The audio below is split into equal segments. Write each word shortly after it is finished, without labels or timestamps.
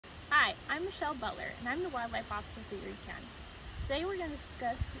Hi, I'm Michelle Butler, and I'm the Wildlife Officer for Erie County. Today we're going to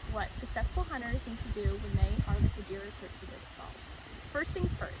discuss what successful hunters need to do when they harvest a deer or turkey this fall. First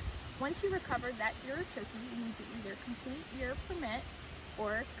things first, once you recover that deer or turkey, you need to either complete your permit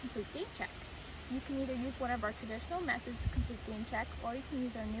or complete game check. You can either use one of our traditional methods to complete game check, or you can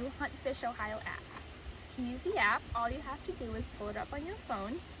use our new HuntFish Ohio app. To use the app, all you have to do is pull it up on your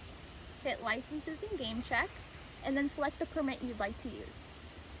phone, hit Licenses and Game Check, and then select the permit you'd like to use.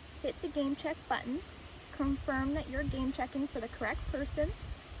 Hit the Game Check button, confirm that you're game checking for the correct person,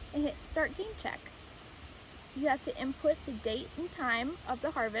 and hit Start Game Check. You have to input the date and time of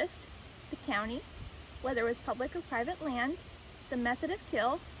the harvest, the county, whether it was public or private land, the method of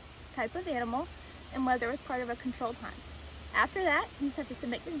kill, type of animal, and whether it was part of a controlled hunt. After that, you just have to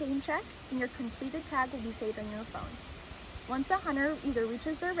submit your game check, and your completed tag will be saved on your phone. Once a hunter either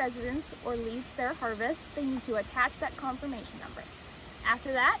reaches their residence or leaves their harvest, they need to attach that confirmation number.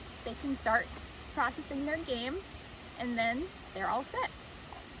 After that, they can start processing their game, and then they're all set.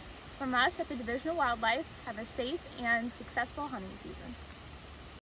 From us at the Division of Wildlife, have a safe and successful hunting season.